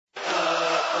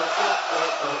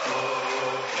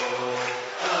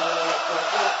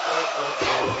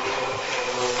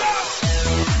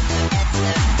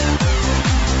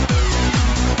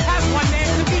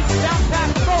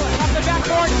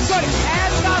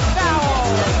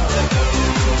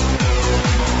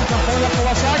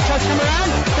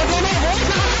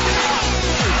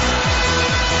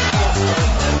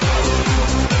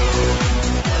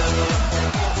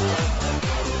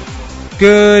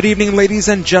Good evening, ladies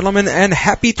and gentlemen, and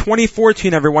happy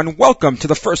 2014, everyone. Welcome to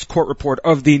the first court report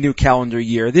of the new calendar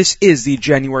year. This is the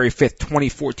January 5th,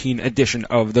 2014 edition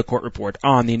of the Court Report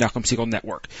on the Nachum Segal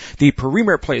Network, the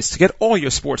premier place to get all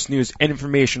your sports news and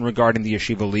information regarding the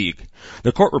Yeshiva League.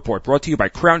 The Court Report, brought to you by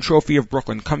Crown Trophy of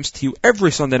Brooklyn, comes to you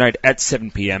every Sunday night at 7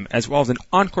 p.m., as well as an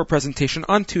encore presentation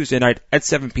on Tuesday night at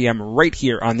 7 p.m. right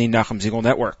here on the Nachum Segal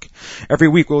Network. Every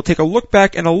week, we'll take a look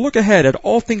back and a look ahead at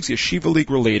all things Yeshiva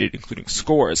League related, including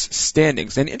scores,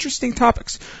 standings, and interesting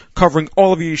topics, covering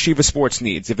all of your yeshiva sports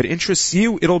needs. If it interests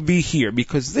you, it'll be here,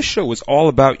 because this show is all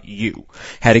about you.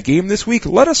 Had a game this week?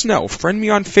 Let us know. Friend me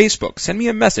on Facebook. Send me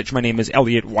a message. My name is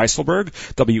Elliot Weiselberg,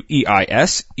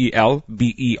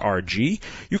 Weiselberg.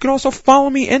 You can also follow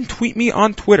me and tweet me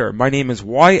on Twitter. My name is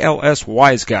YLS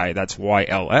Wiseguy. That's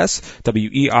YLS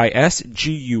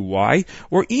Weisguy.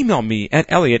 Or email me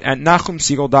at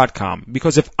elliot@nachumsegal.com,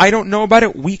 because if I don't know about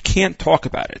it, we can't talk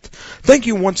about it. Thank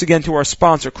you once again to our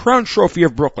sponsor, Crown Trophy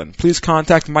of Brooklyn. Please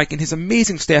contact Mike and his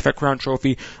amazing staff at Crown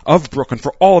Trophy of Brooklyn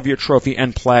for all of your trophy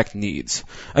and plaque needs.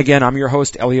 Again, I'm your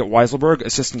host, Elliot Weiselberg,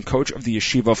 assistant coach of the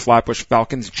Yeshiva Flatbush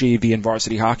Falcons JV and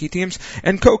varsity hockey teams,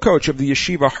 and co-coach of the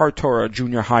Yeshiva Har Torah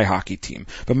junior high hockey team.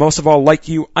 But most of all, like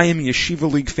you, I am a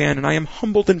Yeshiva League fan, and I am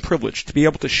humbled and privileged to be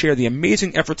able to share the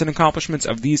amazing efforts and accomplishments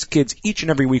of these kids each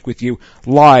and every week with you,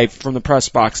 live from the press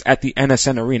box at the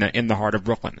NSN Arena in the heart of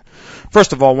Brooklyn.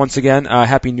 First of all, once again,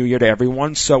 Happy New Year to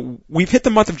everyone. So we've hit the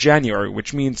month of January,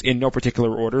 which means in no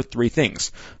particular order, three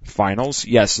things. Finals,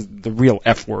 yes, the real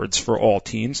F words for all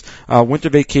teams. Winter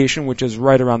vacation, which is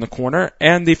right around the corner,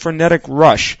 and the frenetic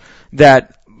rush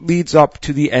that leads up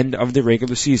to the end of the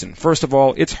regular season. First of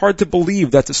all, it's hard to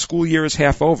believe that the school year is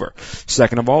half over.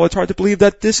 Second of all, it's hard to believe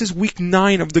that this is week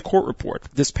 9 of the court report.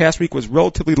 This past week was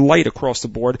relatively light across the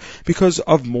board because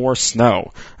of more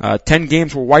snow. 10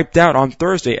 games were wiped out on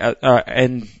Thursday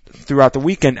and throughout the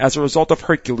weekend as a result of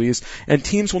Hercules, and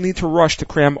teams will need to rush to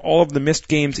cram all of the missed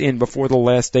games in before the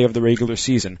last day of the regular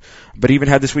season. But even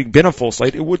had this week been a full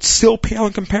slate, it would still pale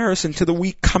in comparison to the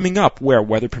week coming up, where,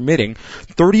 weather permitting,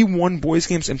 31 boys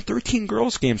games and 13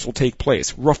 girls games will take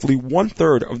place, roughly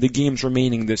 1/3 of the games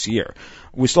remaining this year.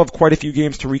 We still have quite a few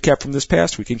games to recap from this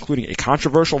past week, including a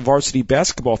controversial varsity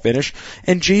basketball finish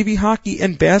and JV hockey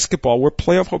and basketball, where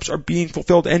playoff hopes are being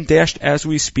fulfilled and dashed as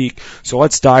we speak. So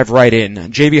let's dive right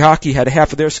in. JV hockey had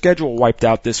half of their schedule wiped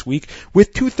out this week,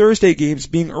 with 2 Thursday games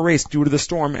being erased due to the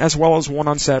storm, as well as one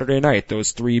on Saturday night,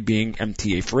 those 3 being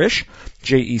MTA Frisch,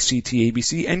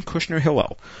 JEC-TABC, and Kushner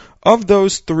Hillel. Of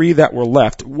those 3 that were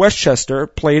left, Westchester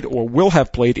played or will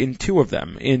have played in 2 of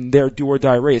them in their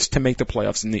do-or-die race to make the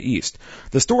playoffs in the East.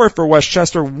 The story for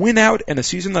Westchester: win out, and a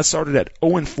season that started at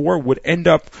 0-4 would end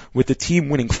up with the team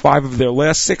winning 5 of their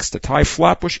last 6 to tie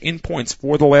Flatbush in points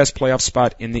for the last playoff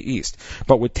spot in the East,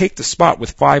 but would take the spot with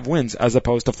 5 wins as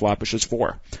opposed to Flatbush's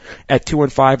 4. At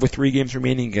 2-5 with 3 games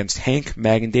remaining against Hank,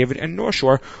 Mag and David, and North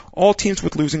Shore, all teams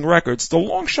with losing records, the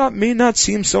long shot may not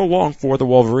seem so long for the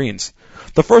Wolverines.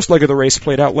 The first leg of the race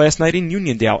played out last night in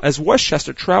Uniondale as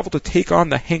Westchester traveled to take on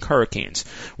the Hank Hurricanes.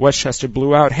 Westchester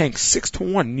blew out Hank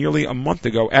 6-1 nearly a month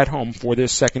ago at home for their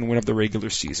second win of the regular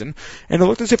season, and it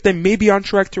looked as if they may be on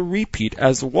track to repeat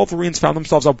as the Wolverines found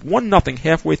themselves up 1-0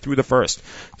 halfway through the first.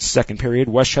 Second period,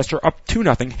 Westchester up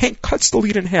 2-0. Hank cuts the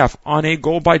lead in half on a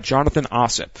goal by Jonathan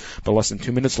Ossip, but less than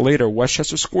 2 minutes later,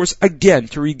 Westchester scores again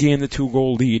to regain the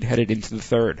 2-goal lead headed into the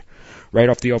third. Right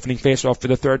off the opening faceoff for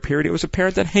the third period, it was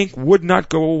apparent that Hank would not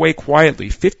go away quietly.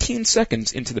 15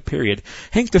 seconds into the period,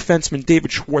 Hank defenseman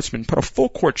David Schwartzman put a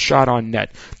full-court shot on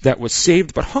net that was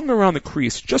saved but hung around the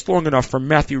crease just long enough for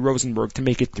Matthew Rosenberg to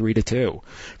make it 3-2.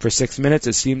 For 6 minutes,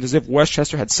 it seemed as if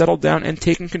Westchester had settled down and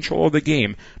taken control of the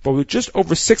game, but with just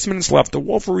over 6 minutes left, the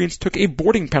Wolverines took a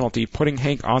boarding penalty, putting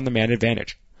Hank on the man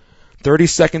advantage. 30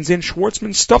 seconds in,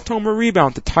 Schwartzman stuffed home a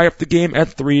rebound to tie up the game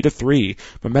at 3-3.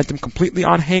 Momentum completely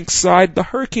on Hank's side, the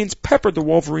Hurricanes peppered the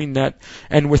Wolverine net,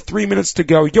 and with 3 minutes to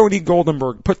go, Yoni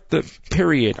Goldenberg put the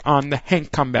period on the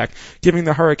Hank comeback, giving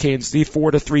the Hurricanes the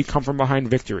 4-3 come-from-behind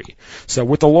victory. So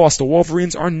with the loss, the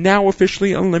Wolverines are now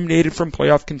officially eliminated from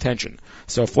playoff contention.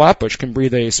 So Flatbush can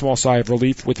breathe a small sigh of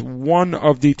relief with one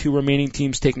of the 2 remaining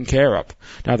teams taken care of.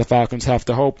 Now the Falcons have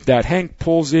to hope that Hank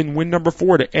pulls in win number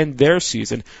 4 to end their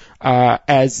season,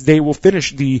 as they will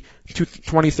finish the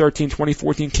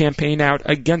 2013-2014 campaign out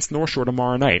against North Shore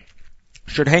tomorrow night.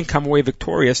 Should Hank come away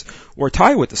victorious or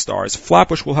tie with the Stars,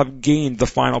 Flatbush will have gained the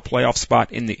final playoff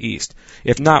spot in the East.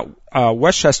 If not,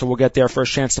 Westchester will get their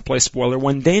first chance to play spoiler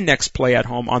when they next play at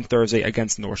home on Thursday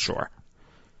against North Shore.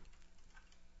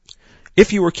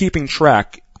 If you were keeping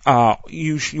track,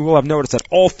 You will have noticed that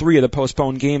all three of the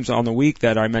postponed games on the week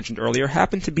that I mentioned earlier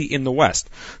happened to be in the West.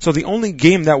 So the only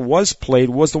game that was played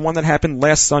was the one that happened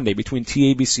last Sunday between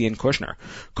TABC and Kushner.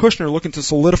 Kushner looking to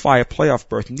solidify a playoff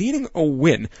berth, needing a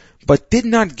win, but did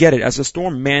not get it as the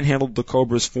Storm manhandled the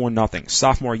Cobras 4-0.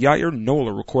 Sophomore Yair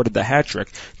Nola recorded the hat trick.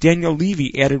 Daniel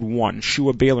Levy added one.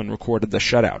 Shua Balin recorded the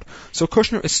shutout. So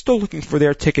Kushner is still looking for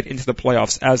their ticket into the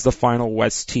playoffs as the final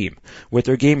West team. With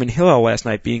their game in Hillel last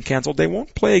night being canceled, they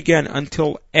won't play again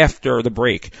until after the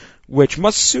break, which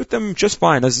must suit them just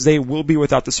fine, as they will be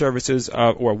without the services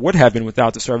or would have been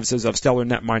without the services of stellar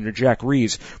netminder Jack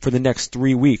Reeves for the next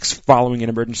 3 weeks following an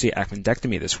emergency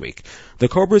appendectomy this week. The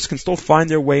Cobras can still find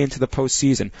their way into the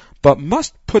postseason, but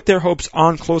must put their hopes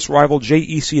on close rival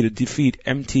JEC to defeat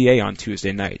MTA on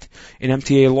Tuesday night. An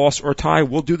MTA loss or tie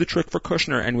will do the trick for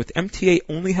Kushner, and with MTA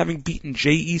only having beaten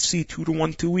JEC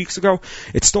 2-1 2 weeks ago,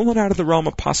 it's still not out of the realm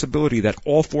of possibility that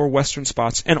all 4 Western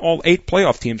spots and all 8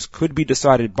 playoff teams could be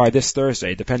decided by this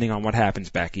Thursday, depending on what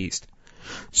happens back east.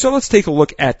 So let's take a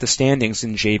look at the standings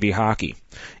in JV hockey.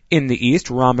 In the East,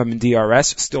 Rambam and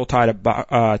DRS still tied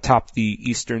atop the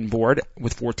Eastern board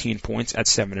with 14 points at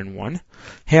 7-1.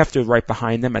 Hafter right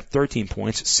behind them at 13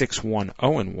 points, 6-1,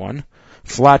 0-1.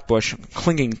 Flatbush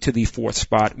clinging to the 4th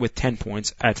spot with 10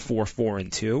 points at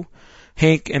 4-4-2.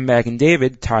 Hank and Magan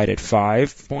David tied at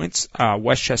 5 points,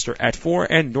 Westchester at 4,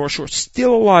 and North Shore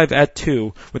still alive at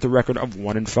 2 with a record of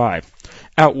 1-5.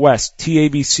 Out west,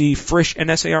 TABC, Frisch,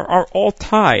 and SAR are all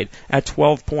tied at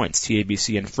 12 points.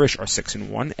 TABC and Frisch are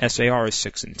 6-1, SAR is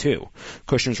 6-2.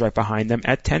 Kushner's right behind them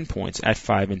at 10 points at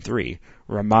 5-3.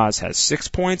 Ramaz has 6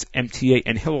 points, MTA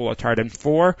and Hillel are tied at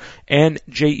 4, and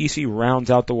JEC rounds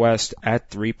out the West at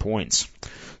 3 points.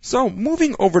 So,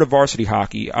 moving over to varsity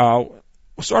hockey, we'll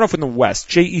start off in the West.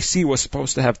 JEC was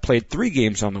supposed to have played 3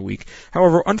 games on the week.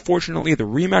 However, unfortunately, the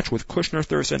rematch with Kushner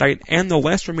Thursday night and the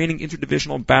last remaining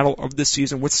interdivisional battle of the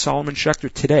season with Solomon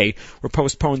Schechter today were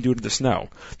postponed due to the snow.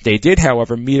 They did,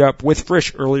 however, meet up with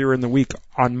Frisch earlier in the week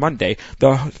on Monday.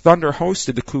 The Thunder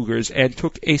hosted the Cougars and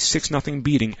took a 6-0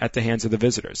 beating at the hands of the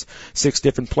visitors. 6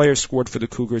 different players scored for the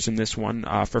Cougars in this one.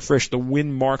 For Frisch, the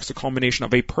win marks the culmination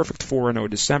of a perfect 4-0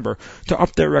 December to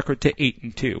up their record to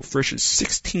 8-2. Frisch's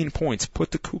 16 points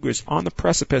put the Cougars on the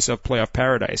precipice of playoff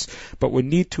paradise, but would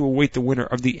need to await the winner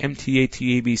of the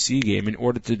MTA-TABC game in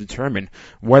order to determine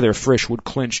whether Frisch would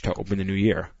clinch to open the new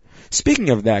year. Speaking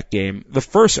of that game, the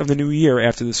first of the new year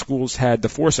after the schools had the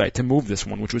foresight to move this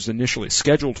one, which was initially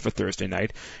scheduled for Thursday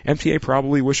night, MTA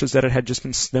probably wishes that it had just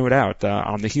been snowed out.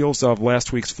 On the heels of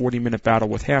last week's 40-minute battle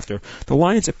with Hafter, the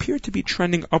Lions appear to be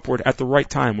trending upward at the right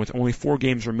time with only 4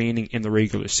 games remaining in the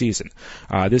regular season.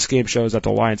 This game shows that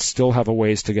the Lions still have a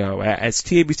ways to go, as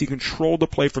TABC controlled the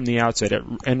play from the outset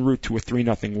en route to a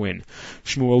 3-0 win.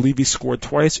 Shmuel Levy scored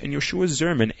twice, and Yoshua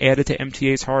Zerman added to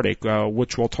MTA's heartache,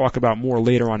 which we'll talk about more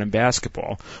later on in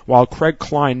basketball, while Craig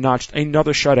Klein notched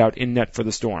another shutout in net for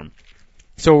the Storm.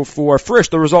 So for Frisch,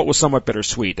 the result was somewhat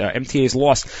bittersweet. MTA's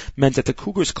loss meant that the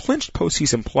Cougars clinched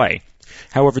postseason play.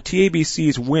 However,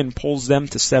 TABC's win pulls them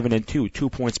to 7-2, 2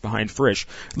 points behind Frisch,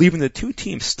 leaving the two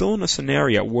teams still in a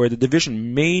scenario where the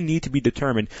division may need to be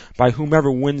determined by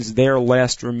whomever wins their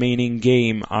last remaining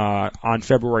game on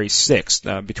February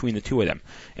 6th between the two of them.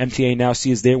 MTA now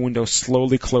sees their window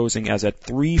slowly closing as at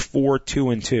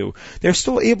 3-4-2-2. They're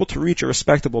still able to reach a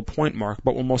respectable point mark,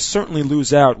 but will most certainly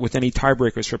lose out with any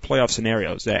tiebreakers for playoff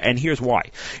scenarios. And here's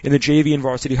why. In the JV and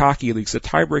varsity hockey leagues, the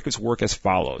tiebreakers work as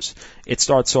follows. It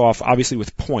starts off, obviously,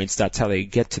 with points. That's how they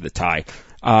get to the tie.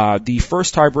 The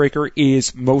first tiebreaker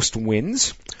is most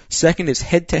wins. Second is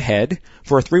head-to-head.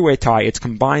 For a 3-way tie, it's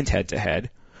combined head-to-head.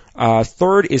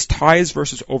 Third is ties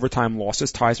versus overtime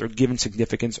losses. Ties are given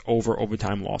significance over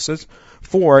overtime losses.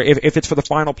 4, if it's for the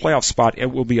final playoff spot, it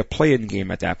will be a play-in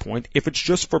game at that point. If it's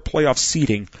just for playoff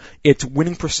seeding, it's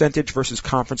winning percentage versus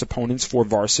conference opponents for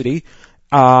varsity.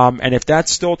 And if that's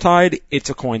still tied, it's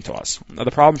a coin toss. Now,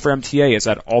 the problem for MTA is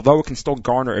that although it can still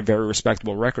garner a very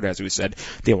respectable record, as we said,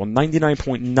 they will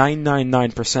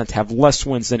 99.999% have less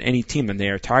wins than any team that they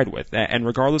are tied with. And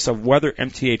regardless of whether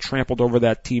MTA trampled over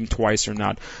that team twice or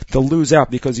not, they'll lose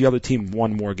out because the other team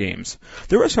won more games.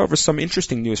 There is, however, some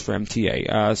interesting news for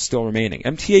MTA still remaining.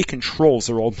 MTA controls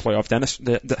their own playoff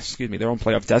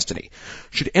destiny.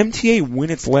 Should MTA win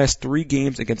its last 3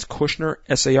 games against Kushner,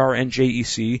 SAR, and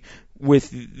JEC,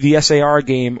 with the SAR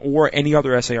game or any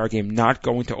other SAR game not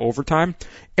going to overtime,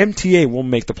 MTA will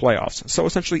make the playoffs. So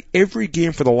essentially every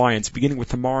game for the Lions, beginning with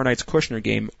tomorrow night's Kushner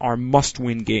game, are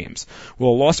must-win games. Will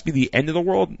a loss be the end of the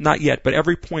world? Not yet, but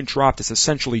every point dropped is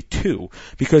essentially 2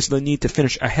 because of the need to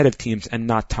finish ahead of teams and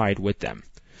not tied with them.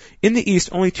 In the East,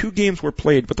 only 2 games were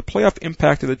played, but the playoff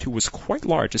impact of the two was quite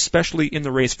large, especially in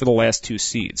the race for the last 2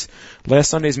 seeds. Last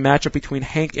Sunday's matchup between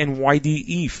Hank and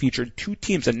YDE featured 2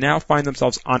 teams that now find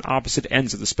themselves on opposite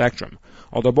ends of the spectrum.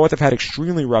 Although both have had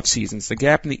extremely rough seasons, the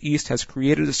gap in the East has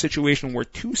created a situation where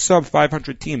 2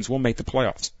 sub-500 teams will make the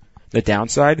playoffs. The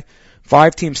downside?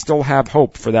 5 teams still have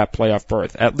hope for that playoff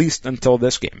berth, at least until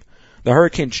this game. The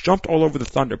Hurricanes jumped all over the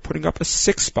Thunder, putting up a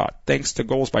 6th spot thanks to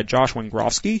goals by Josh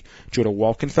Wingrovsky, Judah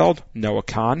Walkenfeld, Noah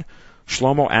Kahn,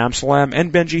 Shlomo Amsalam,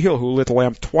 and Benji Hill, who lit the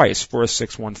lamp twice for a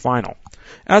 6-1 final.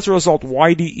 As a result,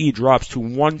 YDE drops to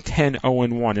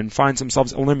 1-10-0-1 and finds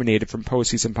themselves eliminated from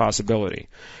postseason possibility.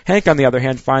 Hank, on the other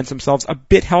hand, finds themselves a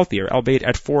bit healthier, albeit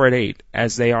at 4-8,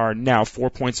 as they are now 4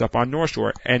 points up on North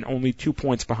Shore and only 2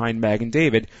 points behind Mag and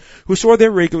David, who saw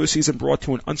their regular season brought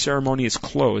to an unceremonious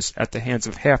close at the hands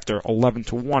of Hafter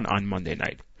 11-1 on Monday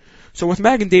night. So with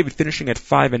Mag and David finishing at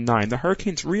 5-9, the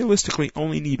Hurricanes realistically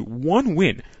only need 1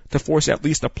 win to force at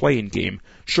least a play-in game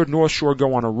should North Shore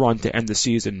go on a run to end the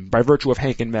season by virtue of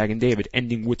Hank and Mag and David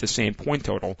ending with the same point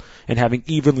total and having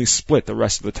evenly split the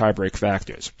rest of the tiebreak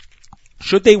factors.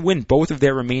 Should they win both of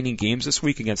their remaining games this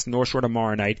week against North Shore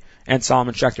tomorrow night and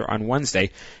Solomon Schechter on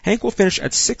Wednesday, Hank will finish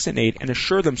at 6-8 and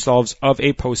assure themselves of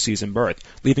a postseason berth,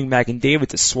 leaving Mag and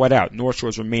David to sweat out North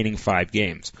Shore's remaining 5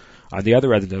 games. On the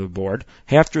other end of the board,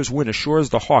 Hafter's win assures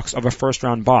the Hawks of a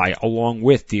first-round bye along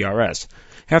with DRS.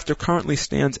 Hafter currently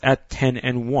stands at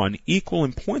 10-1, equal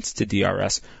in points to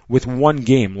DRS, with 1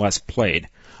 game less played.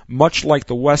 Much like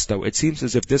the West, though, it seems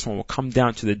as if this one will come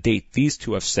down to the date these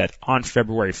two have set on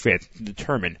February 5th to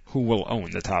determine who will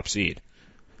own the top seed.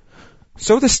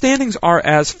 So the standings are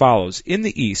as follows. In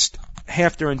the East,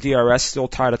 Hafter and DRS still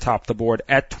tied atop the board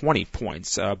at 20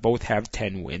 points. Both have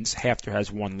 10 wins. Hafter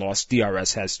has 1 loss.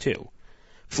 DRS has 2.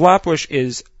 Flatbush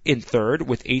is in third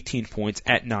with 18 points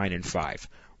at 9-5.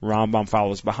 Rambam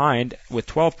follows behind with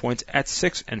 12 points at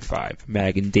 6-5.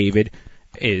 Mag and David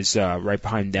is right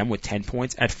behind them with 10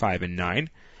 points at 5-9.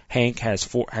 Hank has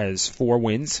 4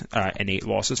 wins and 8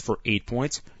 losses for 8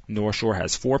 points. North Shore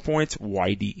has 4 points.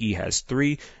 YDE has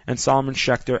 3. And Solomon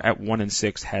Schechter at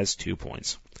 1-6 has 2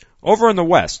 points. Over in the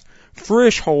West,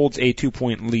 Frisch holds a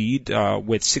 2-point lead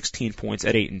with 16 points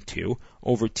at 8-2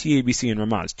 over TABC and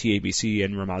Ramaz. TABC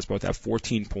and Ramaz both have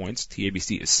 14 points.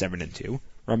 TABC is 7-2.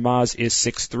 Ramaz is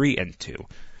 6-3-2.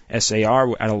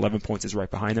 SAR at 11 points is right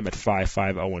behind them at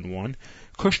 5-5-0-1.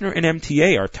 Kushner and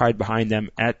MTA are tied behind them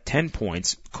at 10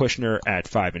 points. Kushner at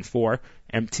 5-4.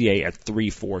 MTA at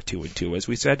 3-4-2-2, as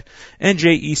we said. And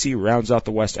JEC rounds out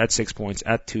the West at 6 points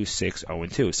at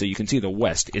 2-6-0-2. So you can see the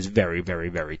West is very, very,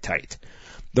 very tight.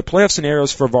 The playoff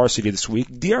scenarios for Varsity this week,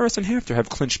 DRS and Hafter have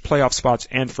clinched playoff spots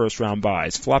and first-round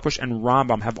byes. Flatbush and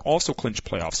Rambam have also clinched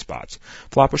playoff spots.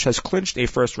 Flatbush has clinched a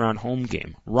first-round home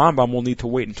game. Rambam will need to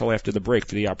wait until after the break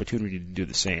for the opportunity to do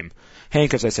the same.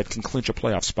 Hank, as I said, can clinch a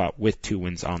playoff spot with 2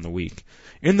 wins on the week.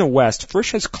 In the West,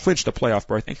 Frisch has clinched a playoff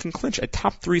berth and can clinch a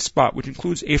top 3 spot, which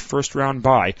includes a first-round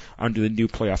bye under the new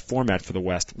playoff format for the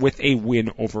West, with a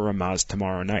win over Ramaz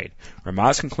tomorrow night.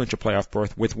 Ramaz can clinch a playoff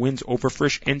berth with wins over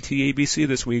Frisch and TABC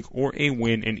this week, or a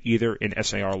win in either an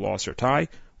SAR loss or tie,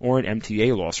 or an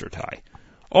MTA loss or tie.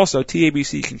 Also,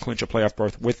 TABC can clinch a playoff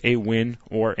berth with a win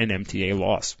or an MTA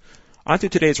loss. On to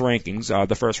today's rankings,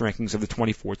 the first rankings of the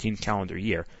 2014 calendar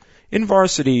year. In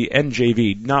Varsity and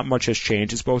JV, not much has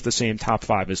changed. It's both the same top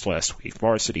 5 as last week.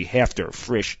 Varsity, Hafter,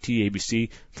 Frisch, TABC,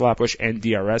 Flatbush, and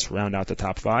DRS round out the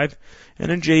top 5.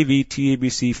 And in JV,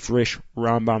 TABC, Frisch,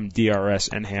 Rambam, DRS,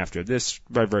 and Hafter. This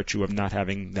by virtue of not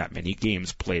having that many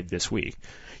games played this week.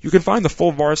 You can find the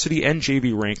full Varsity and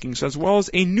JV rankings as well as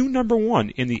a new number 1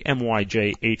 in the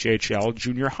MYJ HHL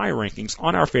Junior High rankings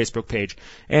on our Facebook page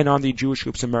and on the Jewish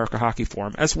Hoops America Hockey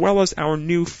Forum, as well as our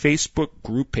new Facebook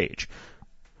group page.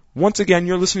 Once again,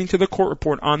 you're listening to the Court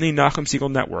Report on the Nachum Segal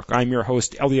Network. I'm your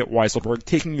host, Elliot Weiselberg,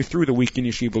 taking you through the week in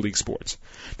Yeshiva League sports.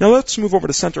 Now let's move over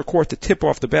to center court to tip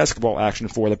off the basketball action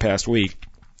for the past week.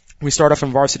 We start off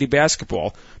in varsity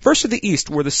basketball. First to the East,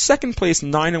 where the second-place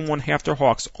 9-1 Hafter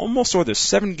Hawks almost saw their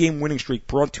 7-game winning streak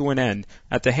brought to an end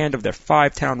at the hand of their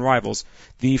 5-town rivals,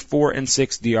 the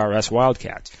 4-6 DRS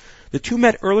Wildcats. The two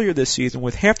met earlier this season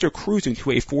with Hafter cruising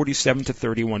to a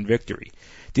 47-31 victory.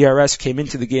 DRS came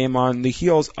into the game on the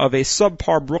heels of a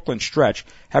subpar Brooklyn stretch,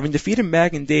 having defeated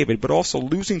Mag and David, but also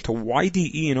losing to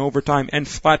YDE in overtime and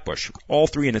Flatbush, all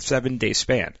 3 in a 7-day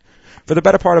span. For the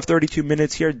better part of 32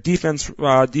 minutes here, defense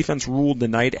ruled the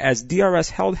night as DRS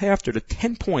held Hafter to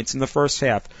 10 points in the first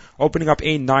half, opening up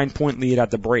a 9-point lead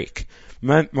at the break.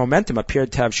 Momentum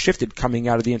appeared to have shifted coming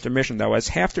out of the intermission, though, as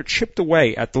Hafter chipped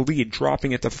away at the lead,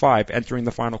 dropping it to 5 entering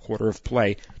the final quarter of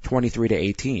play,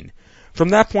 23-18. From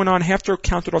that point on, Hafter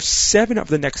counted off 7 of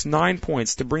the next 9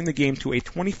 points to bring the game to a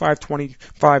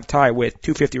 25-25 tie with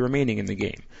 2:50 remaining in the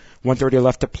game. 1:30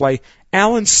 left to play.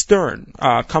 Alan Stern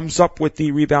comes up with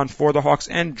the rebound for the Hawks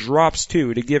and drops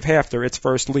 2 to give Hafter its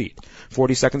first lead.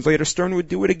 40 seconds later, Stern would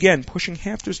do it again, pushing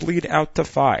Hafter's lead out to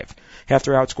 5.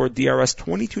 Hafter outscored DRS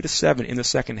 22-7 in the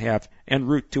second half en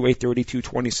route to a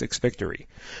 32-26 victory.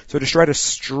 So despite a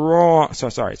strong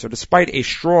first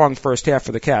half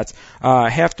for the Cats,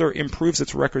 Hafter improves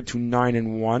its record to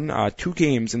 9-1, 2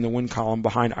 games in the win column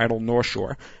behind Idle North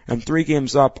Shore, and 3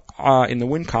 games up in the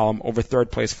win column over third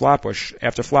place Flatbush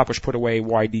after Flatbush put away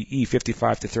YDE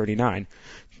 55-39.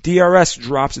 DRS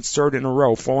drops its third in a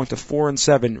row, falling to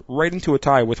 4-7, right into a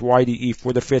tie with YDE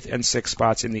for the 5th and 6th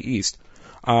spots in the East.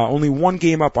 Only 1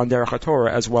 game up on Derek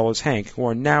Hatora as well as Hank, who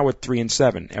are now at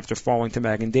 3-7 after falling to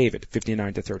Magan David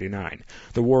 59-39.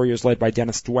 The Warriors, led by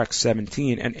Dennis Dweck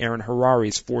 17 and Aaron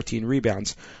Harari's 14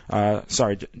 rebounds.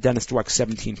 Dennis Dweck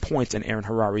 17 points and Aaron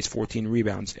Harari's 14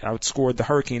 rebounds outscored the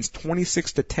Hurricanes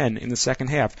 26-10 in the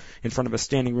second half in front of a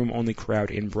standing room only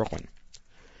crowd in Brooklyn.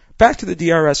 Back to the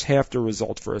DRS Hafter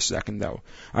result for a second, though.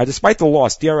 Despite the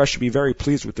loss, DRS should be very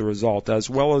pleased with the result, as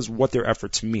well as what their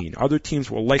efforts mean. Other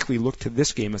teams will likely look to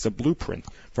this game as a blueprint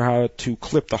for how to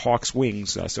clip the Hawks'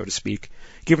 wings, so to speak,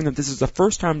 given that this is the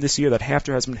first time this year that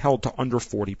Hafter has been held to under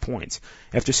 40 points.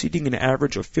 After ceding an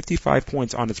average of 55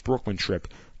 points on its Brooklyn trip,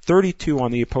 32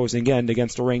 on the opposing end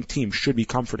against a ranked team should be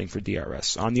comforting for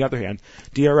DRS. On the other hand,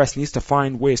 DRS needs to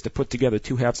find ways to put together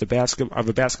 2 halves of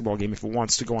a basketball game if it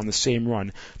wants to go on the same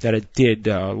run that it did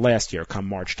last year come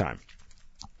March time.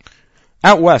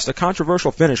 Out west, a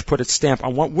controversial finish put its stamp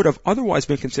on what would have otherwise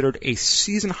been considered a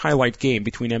season highlight game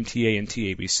between MTA and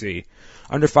TABC.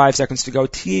 Under 5 seconds to go,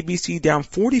 TABC down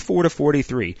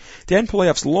 44-43. Dan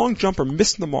Polayev's long jumper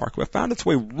missed the mark, but found its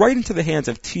way right into the hands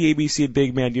of TABC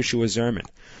big man Yeshua Zerman.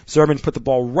 Zerman put the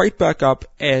ball right back up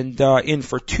and in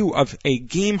for 2 of a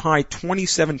game-high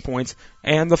 27 points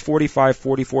and the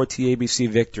 45-44 TABC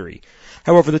victory.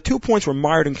 However, the 2 points were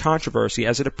mired in controversy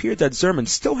as it appeared that Zerman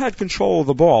still had control of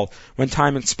the ball when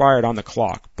time expired on the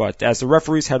clock. But as the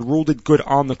referees had ruled it good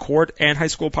on the court and high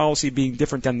school policy being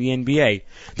different than the NBA,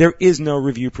 there is no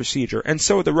review procedure, and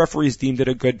so the referees deemed it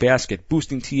a good basket,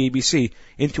 boosting TABC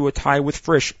into a tie with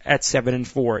Frisch at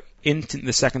 7-4 into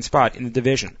the second spot in the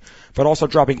division, but also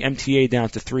dropping MTA down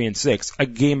to 3-6, a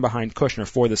game behind Kushner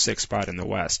for the 6th spot in the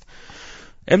West.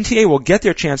 MTA will get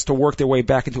their chance to work their way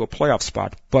back into a playoff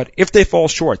spot, but if they fall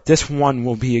short, this one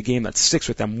will be a game that sticks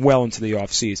with them well into the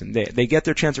offseason. They get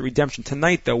their chance at redemption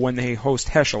tonight, though, when they host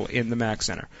Heschel in the Mack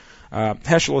Center.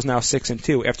 Heschel is now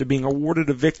 6-2 after being awarded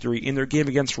a victory in their game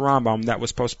against Rambam that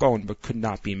was postponed but could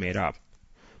not be made up.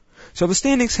 So the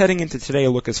standings heading into today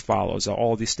look as follows.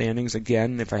 All of these standings,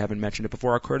 again, if I haven't mentioned it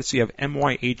before, are courtesy of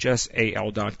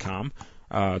myhsal.com.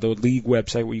 The league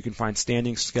website where you can find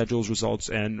standings, schedules, results,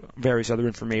 and various other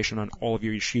information on all of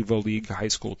your Yeshiva League high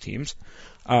school teams.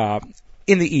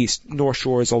 In the East, North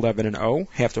Shore is 11-0.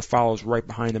 Hafter follows right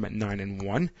behind them at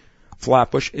 9-1.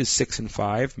 Flatbush is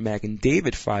 6-5. Magan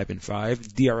David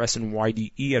 5-5. DRS and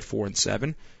YDE at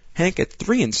 4-7. Hank at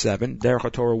 3-7. Derek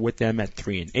Hatora with them at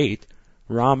 3-8.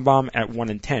 Rambam at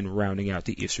 1-10, rounding out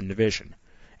the Eastern Division.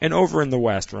 And over in the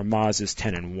West, Ramaz is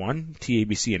 10-1.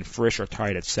 TABC and Frisch are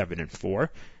tied at 7-4.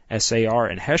 SAR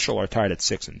and Heschel are tied at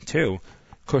 6-2.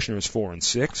 Kushner is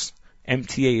 4-6.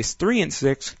 MTA is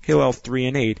 3-6. Hillel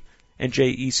 3-8. And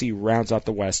JEC rounds out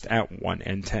the West at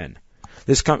 1-10.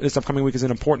 This upcoming week is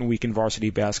an important week in varsity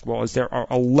basketball, as there are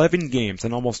 11 games,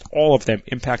 and almost all of them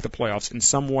impact the playoffs in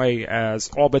some way,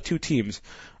 as all but 2 teams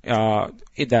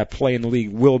that play in the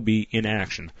league will be in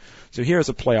action. So here's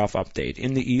a playoff update.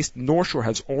 In the East, North Shore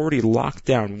has already locked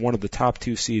down one of the top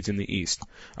 2 seeds in the East.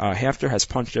 Hafter has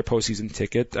punched their postseason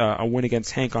ticket. A win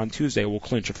against Hank on Tuesday will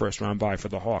clinch a first-round bye for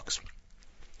the Hawks.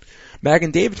 Magan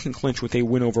David can clinch with a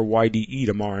win over YDE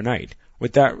tomorrow night.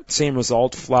 With that same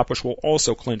result, Flatbush will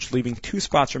also clinch, leaving 2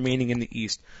 spots remaining in the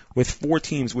East, with 4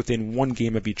 teams within 1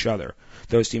 game of each other.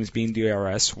 Those teams being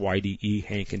DRS, YDE,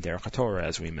 Hank, and Derek Hatora,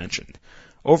 as we mentioned.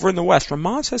 Over in the West,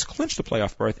 Ramaz has clinched the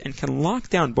playoff berth and can lock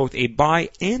down both a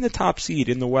bye and the top seed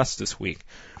in the West this week.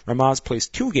 Ramaz plays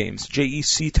 2 games,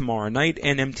 JEC tomorrow night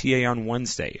and MTA on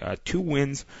Wednesday. 2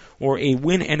 wins, or a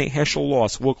win and a Heschel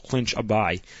loss, will clinch a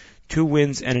bye. 2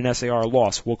 wins and an SAR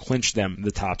loss will clinch them the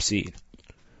top seed.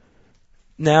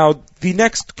 Now, the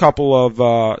next couple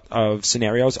of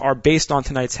scenarios are based on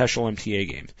tonight's Heschel MTA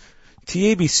game.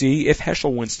 TABC, if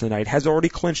Heschel wins tonight, has already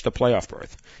clinched a playoff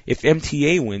berth. If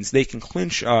MTA wins, they can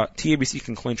clinch. TABC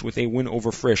can clinch with a win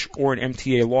over Frisch, or an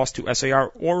MTA loss to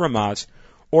SAR or Ramaz,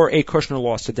 or a Kushner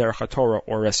loss to Derek Hatora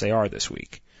or SAR this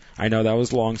week. I know that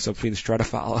was long, so please try to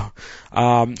follow.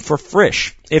 For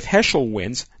Frisch, if Heschel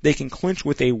wins, they can clinch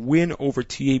with a win over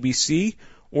TABC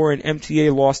or an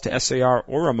MTA loss to SAR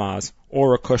or Ramaz,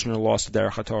 or a Kushner loss to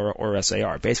Derek HaTorah or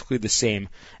SAR. Basically the same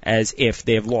as if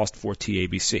they have lost for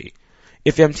TABC.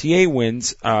 If MTA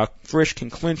wins, Frisch can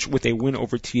clinch with a win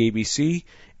over TABC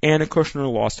and a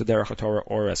Kushner loss to Derek HaTorah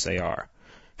or SAR.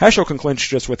 Heschel can clinch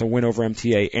just with a win over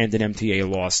MTA and an MTA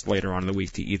loss later on in the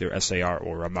week to either SAR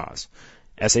or Ramaz.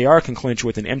 SAR can clinch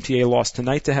with an MTA loss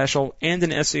tonight to Heschel and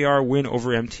an SAR win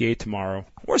over MTA tomorrow,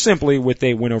 or simply with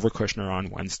a win over Kushner on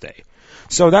Wednesday.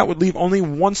 So that would leave only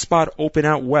one spot open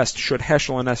out west should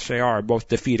Heschel and SAR both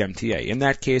defeat MTA. In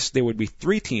that case, there would be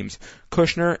three teams,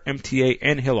 Kushner, MTA,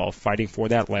 and Hillel, fighting for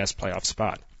that last playoff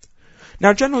spot.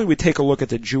 Now, generally we take a look at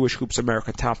the Jewish Hoops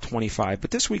America Top 25,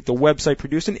 but this week the website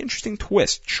produced an interesting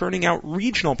twist, churning out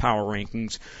regional power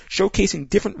rankings, showcasing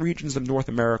different regions of North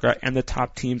America and the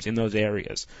top teams in those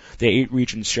areas. The 8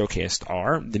 regions showcased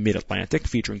are the Mid-Atlantic,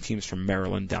 featuring teams from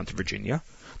Maryland down to Virginia,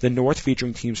 the North,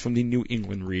 featuring teams from the New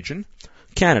England region,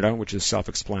 Canada, which is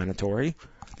self-explanatory,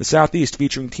 the Southeast,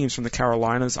 featuring teams from the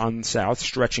Carolinas on the south,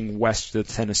 stretching west to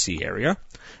the Tennessee area,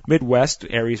 Midwest,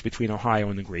 areas between Ohio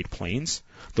and the Great Plains,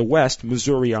 the West,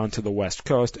 Missouri onto the West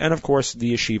Coast, and of course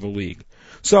the Yeshiva League.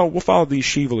 So we'll follow the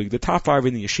Yeshiva League. The top 5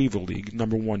 in the Yeshiva League: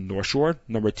 number 1 North Shore,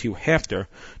 number 2 Hafter,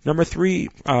 number 3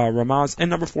 Ramaz, and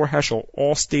number 4 Heschel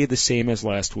all stayed the same as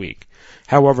last week.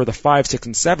 However, the 5, 6,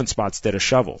 and 7 spots did a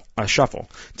shuffle.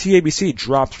 TABC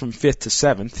dropped from 5th to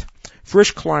 7th.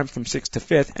 Frisch climbed from 6th to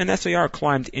 5th, and SAR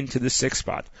climbed into the 6th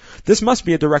spot. This must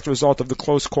be a direct result of the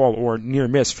close call or near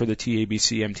miss for the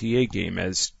TABC-MTA game,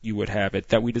 as you would have it,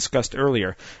 that we discussed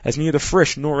earlier, as neither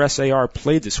Frisch nor SAR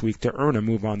played this week to earn a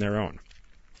move on their own.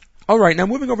 Alright, now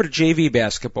moving over to JV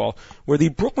basketball, where the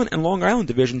Brooklyn and Long Island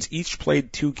divisions each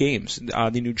played 2 games.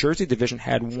 The New Jersey division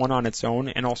had one on its own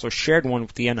and also shared one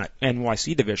with the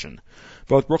NYC division.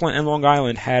 Both Brooklyn and Long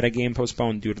Island had a game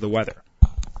postponed due to the weather.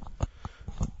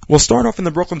 We'll start off in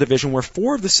the Brooklyn division, where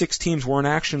 4 of the 6 teams were in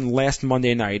action last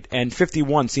Monday night, and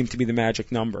 51 seemed to be the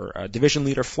magic number. Division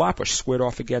leader Flatbush squared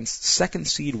off against second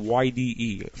seed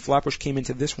YDE. Flatbush came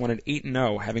into this one at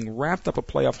 8-0, having wrapped up a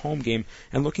playoff home game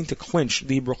and looking to clinch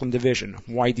the Brooklyn division.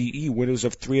 YDE, winners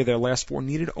of 3 of their last 4,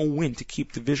 needed a win to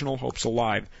keep divisional hopes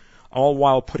alive, all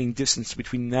while putting distance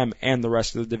between them and the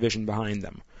rest of the division behind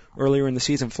them. Earlier in the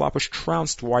season, Flatbush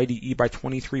trounced YDE by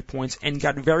 23 points and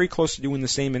got very close to doing the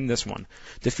same in this one,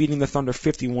 defeating the Thunder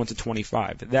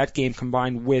 51-25. That game,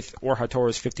 combined with Or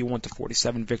HaTorah's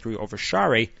 51-47 victory over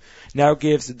Share, now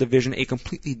gives the division a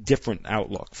completely different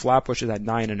outlook. Flatbush is at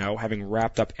 9-0, having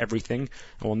wrapped up everything,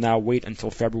 and will now wait until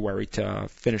February to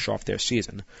finish off their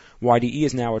season. YDE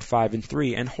is now at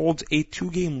 5-3 and holds a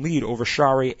 2-game lead over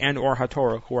Share and Or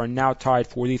HaTorah, who are now tied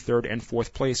for the 3rd and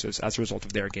 4th places as a result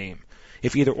of their game.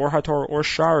 If either Or HaTorah or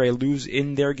Share lose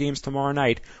in their games tomorrow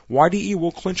night, YDE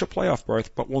will clinch a playoff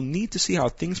berth, but will need to see how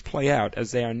things play out,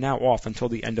 as they are now off until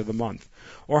the end of the month.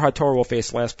 Or HaTorah will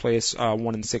face last place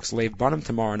 1-6 Lev Bunham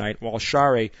tomorrow night, while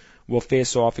Share will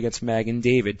face off against Magen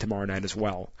David tomorrow night as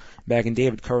well. Magen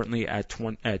David, currently at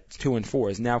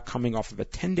 2-4, is now coming off of a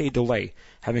 10-day delay,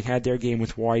 having had their game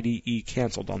with YDE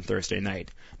canceled on Thursday night.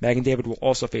 Magen David will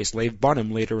also face Lev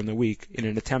Bunham later in the week in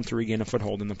an attempt to regain a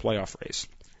foothold in the playoff race.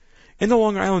 In the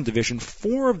Long Island division,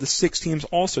 4 of the 6 teams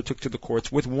also took to the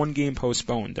courts with 1 game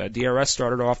postponed. DRS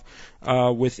started off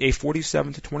with a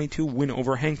 47-22 win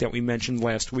over Hank that we mentioned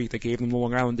last week that gave them the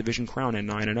Long Island division crown at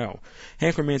 9-0.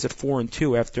 Hank remains at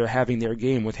 4-2 after having their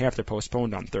game with Hafter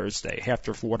postponed on Thursday.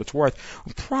 Hafter, for what it's worth,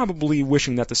 probably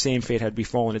wishing that the same fate had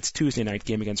befallen its Tuesday night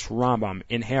game against Rambam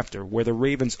in Hafter, where the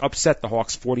Ravens upset the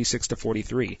Hawks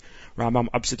 46-43. Rambam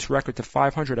ups its record to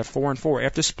 500 at 4-4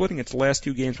 after splitting its last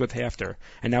 2 games with Hafter,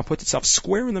 and now puts itself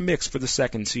square in the mix for the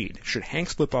 2nd seed. Should Hank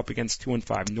slip up against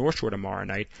 2-5 North Shore tomorrow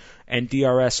night and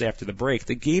DRS after the break,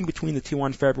 the game between the 2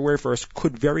 on February 1st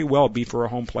could very well be for a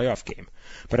home playoff game.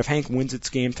 But if Hank wins its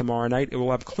game tomorrow night, it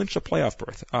will have clinched a playoff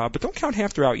berth. But don't count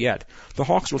Hafter out yet. The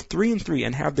Hawks were 3-3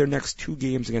 and have their next 2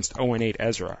 games against 0-8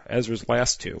 Ezra's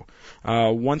last 2.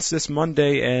 Once this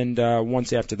Monday and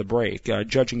once after the break.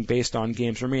 Judging based on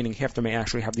games remaining, Hafter may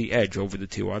actually have the edge over the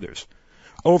 2 others.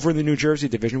 Over in the New Jersey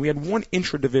division, we had 1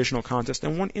 intra-divisional contest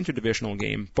and 1 interdivisional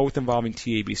game, both involving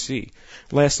TABC.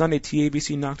 Last Sunday,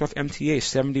 TABC knocked off MTA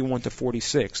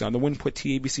 71-46. The win put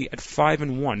TABC at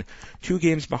 5-1, 2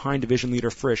 games behind division leader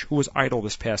Frisch, who was idle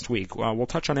this past week. We'll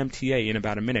touch on MTA in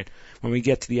about a minute when we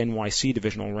get to the NYC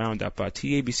divisional roundup.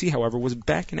 TABC, however, was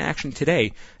back in action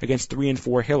today against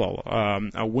 3-4 Hillel.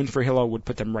 A win for Hillel would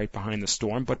put them right behind the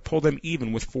Storm, but pull them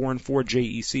even with 4-4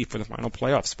 JEC for the final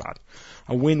playoff spot.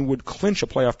 A win would clinch a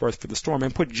playoff berth for the Storm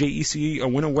and put JEC a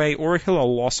win away or a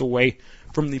Hillel loss away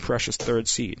from the precious third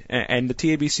seed. And the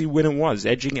TABC win it was,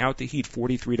 edging out the Heat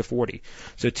 43-40.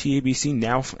 So TABC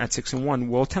now at 6-1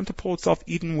 will attempt to pull itself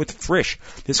even with Frisch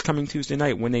this coming Tuesday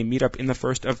night when they meet up in the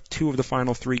first of two of the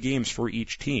final three games for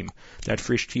each team. That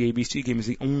Frisch TABC game is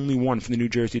the only one for the New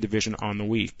Jersey division on the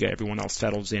week. Everyone else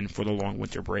settles in for the long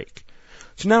winter break.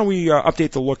 So now we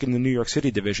update the look in the New York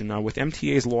City division. With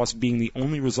MTA's loss being the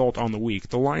only result on the week,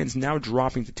 the Lions now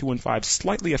dropping to 2-5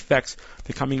 slightly affects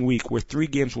the coming week where 3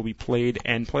 games will be played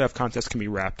and playoff contests can be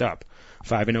wrapped up.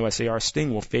 5-0 SAR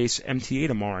Sting will face MTA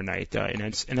tomorrow night.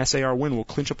 An SAR win will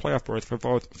clinch a playoff berth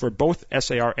for both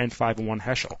SAR and 5-1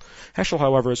 Heschel. Heschel,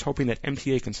 however, is hoping that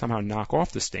MTA can somehow knock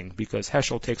off the Sting because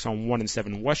Heschel takes on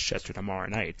 1-7 Westchester tomorrow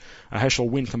night. A Heschel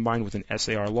win combined with an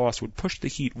SAR loss would push the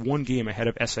Heat 1 game ahead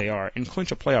of SAR and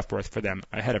clinch a playoff berth for them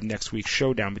ahead of next week's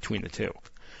showdown between the two.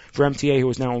 For MTA, who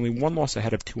is now only 1 loss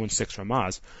ahead of 2-6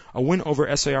 Ramaz, a win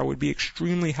over SAR would be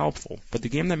extremely helpful, but the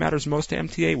game that matters most to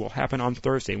MTA will happen on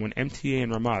Thursday when MTA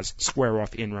and Ramaz square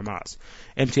off in Ramaz.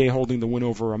 MTA holding the win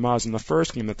over Ramaz in the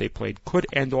first game that they played could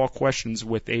end all questions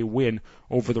with a win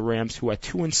over the Rams, who at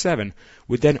 2-7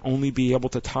 would then only be able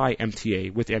to tie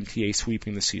MTA, with MTA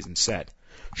sweeping the season set.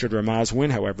 Should Ramaz win,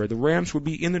 however, the Rams would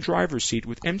be in the driver's seat,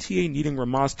 with MTA needing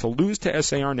Ramaz to lose to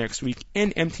SAR next week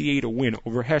and MTA to win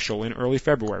over Heschel in early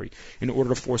February in order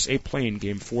to force a play-in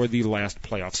game for the last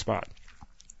playoff spot.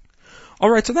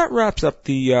 Alright, so that wraps up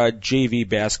the JV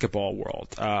basketball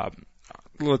world.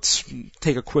 Let's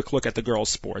take a quick look at the girls'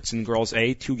 sports. In girls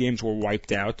A, 2 games were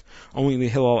wiped out. Only the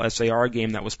Hillel SAR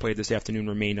game that was played this afternoon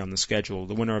remained on the schedule.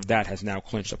 The winner of that has now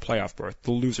clinched a playoff berth.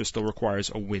 The loser still requires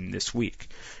a win this week.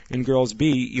 In girls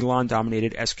B, Elon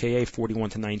dominated SKA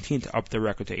 41-19 to up their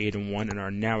record to 8-1 and are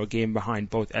now a game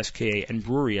behind both SKA and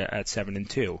Breweria at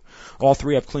 7-2. All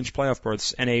 3 have clinched playoff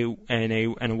berths and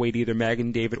await either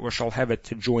Magen David or Shalhevet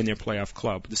to join their playoff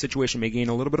club. The situation may gain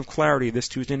a little bit of clarity this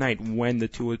Tuesday night when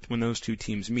those two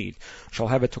teams meet.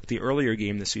 Shalhevet took the earlier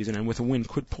game this season and with a win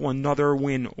could pull another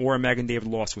win or a Magen David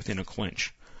loss within a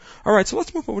clinch. Alright, so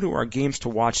let's move over to our games to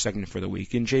watch segment for the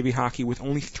week. In JV hockey, with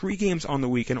only 3 games on the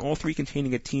week and all 3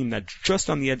 containing a team that's just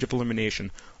on the edge of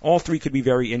elimination, all 3 could be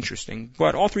very interesting,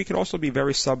 but all 3 could also be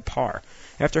very subpar.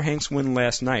 After Hank's win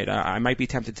last night, I might be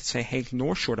tempted to say Hank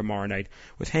North Shore tomorrow night,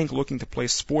 with Hank looking to play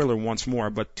spoiler once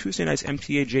more, but Tuesday night's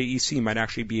MTA-JEC might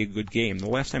actually be a good game. The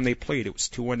last time they played, it was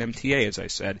 2-1 MTA, as I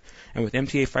said, and with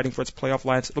MTA fighting for its playoff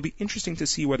lives, it'll be interesting to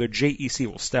see whether JEC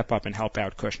will step up and help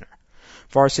out Kushner.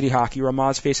 Varsity Hockey,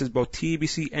 Ramaz faces both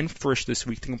TABC and Frisch this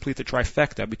week to complete the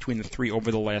trifecta between the 3 over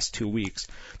the last 2 weeks.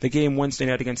 The game Wednesday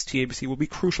night against TABC will be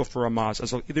crucial for Ramaz,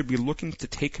 as they'll either be looking to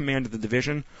take command of the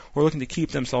division or looking to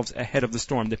keep themselves ahead of the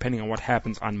Storm, depending on what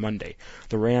happens on Monday.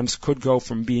 The Rams could go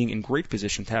from being in great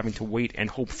position to having to wait and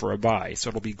hope for a bye, so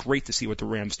it'll be great to see what the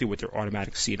Rams do with their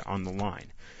automatic seed on the line.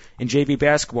 In JV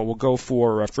basketball, we'll go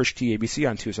for Frisch TABC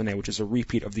on Tuesday night, which is a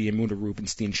repeat of the Amuna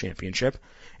Rubenstein Championship.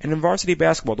 And in varsity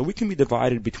basketball, the week can be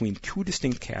divided between 2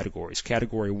 distinct categories.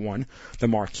 Category 1, the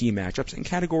marquee matchups, and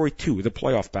Category 2, the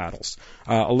playoff battles.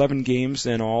 11 games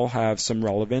in all have some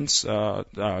relevance to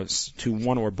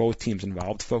one or both teams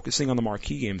involved. Focusing on the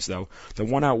marquee games, though, the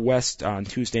one out west on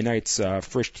Tuesday night's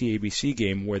Frisch TABC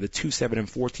game, where the 2, 7, and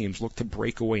 4 teams look to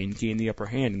break away and gain the upper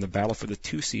hand in the battle for the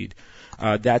 2 seed.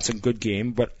 That's a good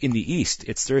game, but in the East,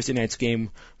 it's Thursday night's game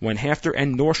when Hafter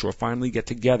and North Shore finally get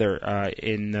together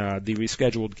in the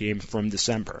rescheduled game from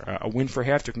December. A win for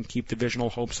Hafter can keep divisional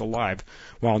hopes alive,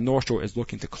 while North Shore is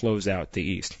looking to close out the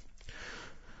East.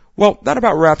 Well, that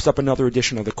about wraps up another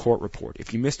edition of the Court Report.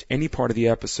 If you missed any part of the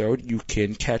episode, you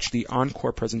can catch the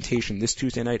encore presentation this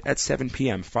Tuesday night at 7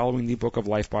 p.m. following the Book of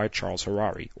Life by Charles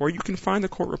Harari. Or you can find the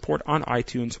Court Report on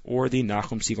iTunes or the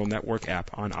Nachum Siegel Network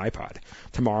app on iPod.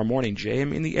 Tomorrow morning,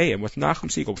 JM in the AM with Nachum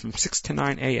Siegel from 6 to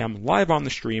 9 a.m. live on the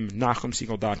stream,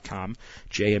 NachumSiegel.com,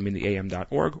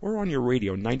 jmintheam.org, or on your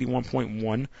radio,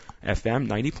 91.1 FM,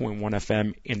 90.1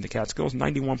 FM in the Catskills,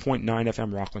 91.9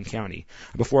 FM Rockland County.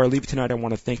 Before I leave tonight, I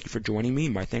want to thank you for joining me.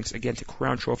 My thanks again to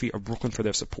Crown Trophy of Brooklyn for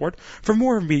their support. For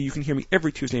more of me, you can hear me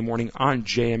every Tuesday morning on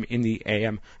JM in the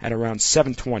AM at around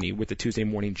 7:20 with the Tuesday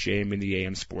morning JM in the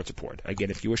AM Sports Report.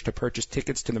 Again, if you wish to purchase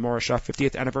tickets to the Morris Shah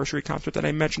 50th anniversary concert that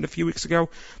I mentioned a few weeks ago,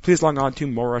 please log on to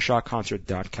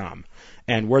morishahconcert.com.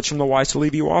 And words from the wise to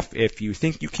leave you off: if you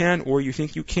think you can or you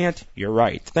think you can't, you're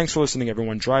right. Thanks for listening,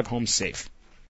 everyone. Drive home safe.